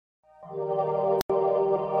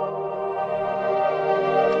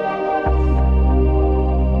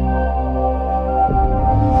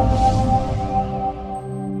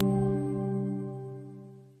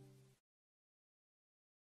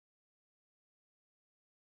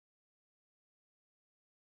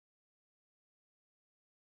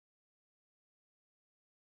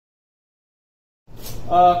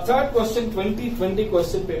Third question 2020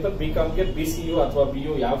 question paper ಬಿಕಾಮ್ಗೆ BCU ಅಥವಾ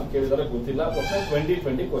ಬಿಯು ಯಾವ್ದು ಕೇಳಿದಾರೆ ಗೊತ್ತಿಲ್ಲ.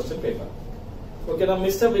 2020 question paper. Okay, now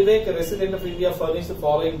Mr. Vivek, a resident of India, furnished the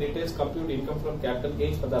following details: compute income from capital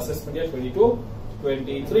gains for the assessment year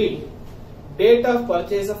 22-23. Date of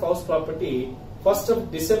purchase of house property 1st of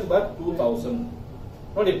December 2000.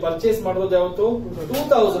 ನೋಡಿ, purchase ಮಾಡೋದು ಯಾವತ್ತು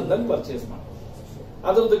 2000 ಅಲ್ಲಿ purchase ಮಾಡೋದು.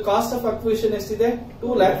 ಅದರದ್ದು cost of acquisition ಎಷ್ಟಿದೆ?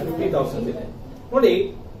 2,50,000 ಇದೆ. ನೋಡಿ,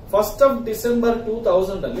 1st of December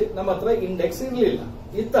 2000 ಅಲ್ಲಿ ನಮ್ಮ ಹತ್ರ ಇಂಡೆಕ್ಸ್ ಇರ್ಲಿಲ್ಲ,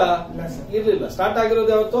 ಇರ್ಲಿಲ್ಲ. ಸ್ಟಾರ್ಟ್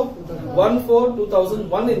ಆಗಿರೋದು ಯಾವತ್ತು?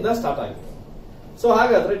 1/4/2001 ಇಂದ ಸ್ಟಾರ್ಟ್ ಆಗಿದೆ. ಸೊ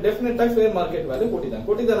ಹಾಗಾದ್ರೆ ಡೆಫಿನೆಟ್ ಆಗಿ ಫೇರ್ ಮಾರ್ಕೆಟ್ ವ್ಯಾಲ್ಯೂ ಕೊಟ್ಟಿದ್ದಾನೆ.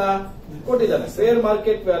 Fair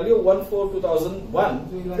market value 1/4/2001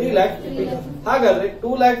 3,50,000. ಹಾಗಾದ್ರೆ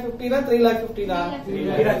 2,50,000 3,50,000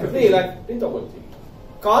 3,50,000 ತಗೊಳ್ತೀವಿ.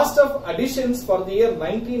 Cost of additions for the year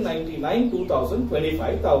 1999 2000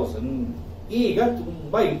 25,000. ಈಗ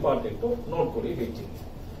ತುಂಬಾ ಇಂಪಾರ್ಟೆಂಟ್, ನೋಡ್ಕೊಳ್ಳಿ ಹೆಚ್ಚಿಗೆ.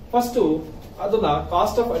 ಫಸ್ಟ್ ಅದನ್ನ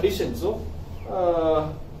ಕಾಸ್ಟ್ ಆಫ್ ಅಡಿಷನ್ಸ್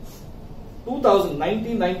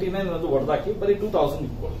 1999 ಅನ್ನೋದು ಹೊಡೆದಾಕಿ ಬರೀ 2000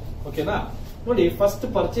 ಇಟ್ಕೊಳ್ಳಿ. ಓಕೆನಾ? ನೋಡಿ, ಫಸ್ಟ್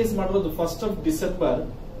ಪರ್ಚೇಸ್ ಮಾಡಿರೋದು 1st of December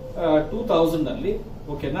 2000 ಅಲ್ಲಿ.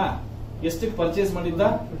 ಓಕೆನಾ? ಎಷ್ಟಕ್ಕೆ ಪರ್ಚೇಸ್ ಮಾಡಿದ್ದ?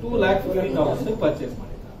 2,50,000 ಪರ್ಚೇಸ್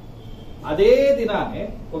ಮಾಡಿದ್ದ. ಅದೇ ದಿನಾನೇ,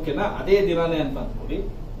 ಓಕೆನಾ, ಅದೇ ದಿನಾನೇ ಅಂತ ಅನ್ಕೊಳ್ಳಿ,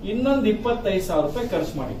 ಇನ್ನೊಂದು 25,000 ರೂಪಾಯಿ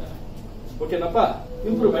ಖರ್ಚು ಮಾಡಿದ್ದಾರೆ. ಓಕೆನಪ್ಪ,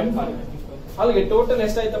 ಇಂಪ್ರೂವ್ಮೆಂಟ್ ಮಾಡಿದ್ದಾರೆ. ಅಲ್ಲಿಗೆ ಟೋಟಲ್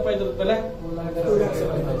ಎಷ್ಟಾಯ್ತಪ್ಪ ಇದ್ರ ಬೆಲೆ?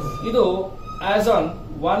 ಇದು ಆಸ್ ಆನ್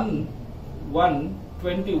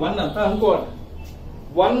 1/1/21 ಅಂತ ಅನ್ಕೋಣ.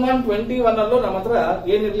 1/1/21 ಅಲ್ಲೂ ನಮ್ಮ ಹತ್ರ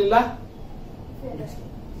ಏನಿರ್ಲಿಲ್ಲ,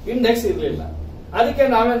 ಇಂಡೆಕ್ಸ್ ಇರ್ಲಿಲ್ಲ. ಅದಕ್ಕೆ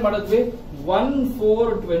ನಾವೇನ್ ಮಾಡಿದ್ವಿ,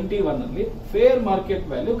 1/4/21 ಅಲ್ಲಿ ಫೇರ್ ಮಾರ್ಕೆಟ್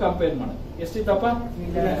ವ್ಯಾಲ್ಯೂ ಕಂಪೇರ್ ಮಾಡಿದ್ವಿ. ಎಷ್ಟಿತ್ತಪ್ಪ?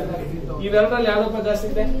 ಇವೆರಡರಲ್ಲಿ ಯಾವ್ದಪ್ಪ ಜಾಸ್ತಿ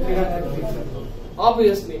ಇದೆ?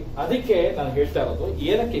 ಆಬ್ವಿಯಸ್ಲಿ. ಅದಕ್ಕೆ ನಾನು ಹೇಳ್ತಾ ಇರೋದು,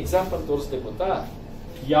 ಏನಕ್ಕೆ ಎಕ್ಸಾಂಪಲ್ ತೋರಿಸ್ಬೇಕು ಗೊತ್ತಾ?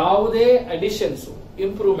 ಯಾವುದೇ ಅಡಿಷನ್ಸ್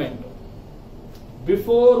ಇಂಪ್ರೂವ್ಮೆಂಟ್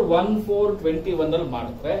ಬಿಫೋರ್ 1/4/21 ಅಲ್ಲಿ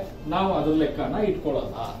ಮಾಡಿದ್ರೆ ನಾವು ಅದ್ರ ಲೆಕ್ಕನ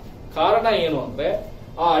ಇಟ್ಕೊಳ್ಳಲ್ಲ. ಕಾರಣ ಏನು ಅಂದ್ರೆ,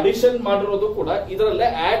 ಆ ಅಡಿಷನ್ ಮಾಡಿರೋದು ಕೂಡ ಇದರಲ್ಲೇ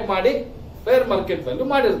ಆಡ್ ಮಾಡಿ ಫೇರ್ ಮಾರ್ಕೆಟ್ ವ್ಯಾಲ್ಯೂ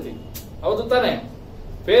ಮಾಡಿರ್ತೀವಿ. ಹೌದು ತಾನೆ?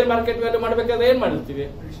 ಫೇರ್ ಮಾರ್ಕೆಟ್ ವ್ಯಾಲ್ಯೂ ಮಾಡ್ಬೇಕಾದ್ರೆ ಏನ್ ಮಾಡಿರ್ತೀವಿ?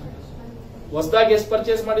 ಹೊಸದಾಗಿ ಎಷ್ಟು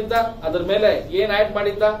ಪರ್ಚೇಸ್ ಮಾಡಿದ್ದ, ಅದ್ರ ಮೇಲೆ ಏನ್ ಆಡ್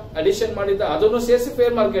ಮಾಡಿದ್ದ, ಅಡಿಷನ್ ಮಾಡಿದ್ದ, ಅದನ್ನು ಸೇರಿಸಿ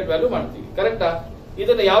ಫೇರ್ ಮಾರ್ಕೆಟ್ ವ್ಯಾಲ್ಯೂ ಮಾಡ್ತೀವಿ. ಕರೆಕ್ಟಾ?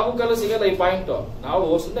 ಇದನ್ನ ಯಾವ ಬುಕ್ಕಲ್ಲೂ ಸಿಗಲ್ಲ ಈ ಪಾಯಿಂಟ್. ನಾವು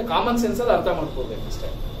ಸುಮ್ಮನೆ ಕಾಮನ್ ಸೆನ್ಸ್ ಅಲ್ಲಿ ಅರ್ಥ ಮಾಡ್ಕೋಬೇಕು ಅಷ್ಟೇ.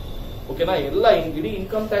 ಓಕೆನಾ? ಎಲ್ಲ ಇಡೀ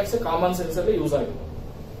ಇನ್ಕಮ್ ಟ್ಯಾಕ್ಸ್ ಕಾಮನ್ ಸೆನ್ಸ್ ಅಲ್ಲಿ ಯೂಸ್ ಆಗಿದೆ.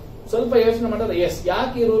 ಸ್ವಲ್ಪ ಯೋಚನೆ ಮಾಡಿದ್ರೆ ಎಸ್,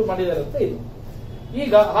 ಯಾಕೆ ಈ ರೂಲ್ ಮಾಡಿದಾರೆ ಅಂತ ಇದು.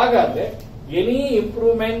 ಈಗ ಹಾಗಾದ್ರೆ any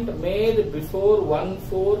improvement made before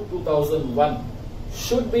 1/4/2001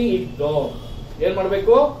 should be ignore. ಏನ್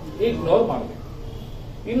ಮಾಡಬೇಕು? ಇಗ್ನೋರ್ ಮಾಡಬೇಕು.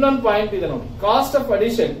 ಇನ್ನೊಂದು ಪಾಯಿಂಟ್ ಇದೆ ನೋಡಿ, ಕಾಸ್ಟ್ ಆಫ್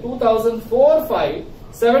ಅಡಿಷನ್ 2004-5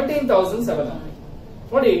 17,700.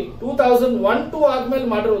 ನೋಡಿ, 2001-2 ಆದ್ಮೇಲೆ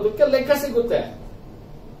ಮಾಡಿರೋದಕ್ಕೆ ಲೆಕ್ಕ ಸಿಗುತ್ತೆ.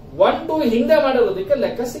 1-2 ಹಿಂದೆ ಮಾಡಿರೋದಕ್ಕೆ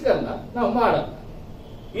ಲೆಕ್ಕ ಸಿಗಲ್ಲ, ನಾವು ಮಾಡಲ್ಲ.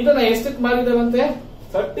 ಇದನ್ನ ಎಷ್ಟಕ್ಕೆ ಮಾರಿದವಂತೆ?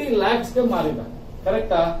 30 lakhsಗೆ ಮಾರಿದ.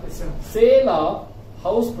 ಕರೆಕ್ಟಾ? Sale of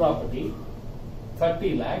house property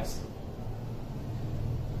 30 lakhs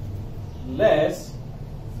less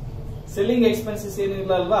selling expenses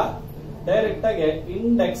ಏನಿಲ್ಲ ಅಲ್ವಾ, ಡೈರೆಕ್ಟ್ ಆಗಿ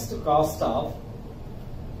ಇಂಡೆಕ್ಸ್ಡ್ ಕಾಸ್ಟ್ ಆಫ್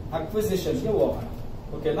ಅಕ್ವಿಸಿಷನ್ಗೆ ಹೋಗೋಣ.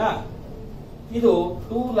 ಓಕೆನಾ? ಇದು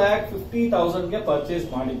 2,50,000ಗೆ ಪರ್ಚೇಸ್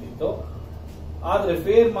ಮಾಡಿದ್ದು. ಆದ್ರೆ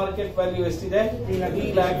ಫೇರ್ ಮಾರ್ಕೆಟ್ ವ್ಯಾಲ್ಯೂ ಎಷ್ಟಿದೆ?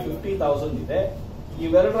 3,50,000 ಇದೆ.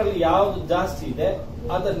 ಇವೆರಡರಲ್ಲಿ ಯಾವ್ದು ಜಾಸ್ತಿ ಇದೆ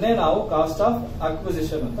ಅದನ್ನೇ ನಾವು ಕಾಸ್ಟ್ ಆಫ್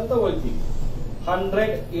ಅಕ್ವಿಸಿಷನ್ ಅಂತ ತಗೊಳ್ತೀವಿ.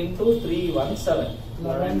 100 into 317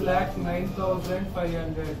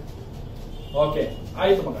 11,09,500. ಓಕೆ,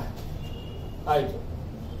 ಆಯ್ತು ಮಗ, ಆಯ್ತು.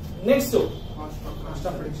 Next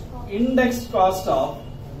index cost of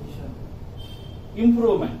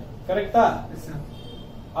improvement. ಕರೆಕ್ಟಾ?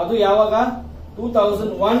 ಅದು ಯಾವಾಗ?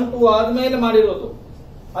 2001-2 ಆದ್ಮೇಲೆ ಮಾಡಿರೋದು.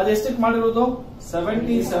 ಅದೆಷ್ಟಕ್ಕೆ ಮಾಡಿರೋದು?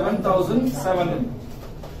 77,700.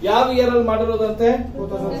 ಯಾವ ಇಯರ್ ಅಲ್ಲಿ ಮಾಡಿರೋದಂತೆ?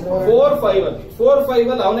 4-5 ಅಲ್ಲಿ. 4-5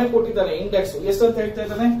 ಅಲ್ಲಿ ಅವನೇ ಕೊಟ್ಟಿದ್ದಾನೆ ಇಂಡೆಕ್ಸ್. ಎಷ್ಟು ಅಂತ ಹೇಳ್ತಾ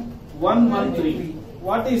ಇದ್ದಾನೆ? 113.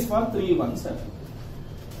 What is for 317?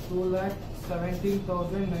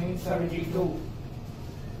 2,17,972.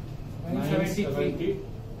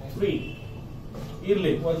 973.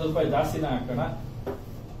 ಇರ್ಲಿ, ₹1 ಜಾಸ್ತಿನ ಹಾಕೋಣ,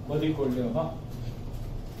 ಬದಿಕೊಳ್ಳಿ.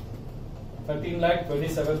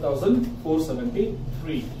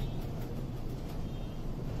 13,27,473.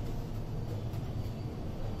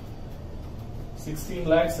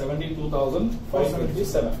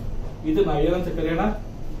 16,72,527. ಇದನ್ನ ಏನಂತ ಕರೆಯೋಣ?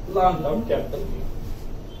 Long term capital gain.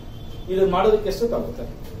 ಇದನ್ನ ಮಾಡೋದಕ್ಕೆ ಎಷ್ಟು ತಗುತ್ತೆ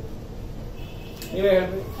ನೀವೇ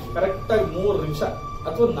ಹೇಳ್ರಿ? ಕರೆಕ್ಟ್ ಆಗಿ 3 ನಿಮಿಷ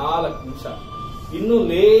ಅಥವಾ 4 ನಿಮಿಷ. ಇನ್ನು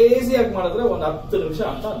ಲೇಸಿಯಾಗಿ ಮಾಡಿದ್ರೆ ಒಂದು 10 ನಿಮಿಷ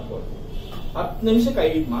ಅಂತ ಅನ್ಕೊಳ್ಳಿ. 10 ನಿಮಿಷಕ್ಕೆ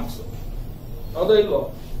 5 ಮಾರ್ಕ್ಸ್. ಹೌದೋ ಇಲ್ವೋ?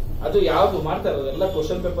 ಅದು ಯಾವ್ದು ಮಾಡ್ತಾ ಇರೋದು? ಎಲ್ಲ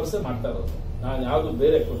ಕ್ವಶನ್ ಪೇಪರ್ಸ್ ಮಾಡ್ತಾ ಇರೋದು. ನಾನು ಯಾವ್ದು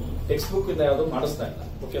ಬೇರೆ ಟೆಕ್ಸ್ಟ್ ಬುಕ್ ಇಂದ ಯಾವ್ದು ಮಾಡಿಸ್ತಾ ಇಲ್ಲ.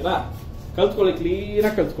 ಓಕೆನಾ? ಕಲ್ತ್ಕೊಳ್ಳಿ,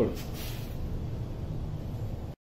 ಕ್ಲೀನಾಗಿ ಕಲ್ತ್ಕೊಳ್ಳಿ.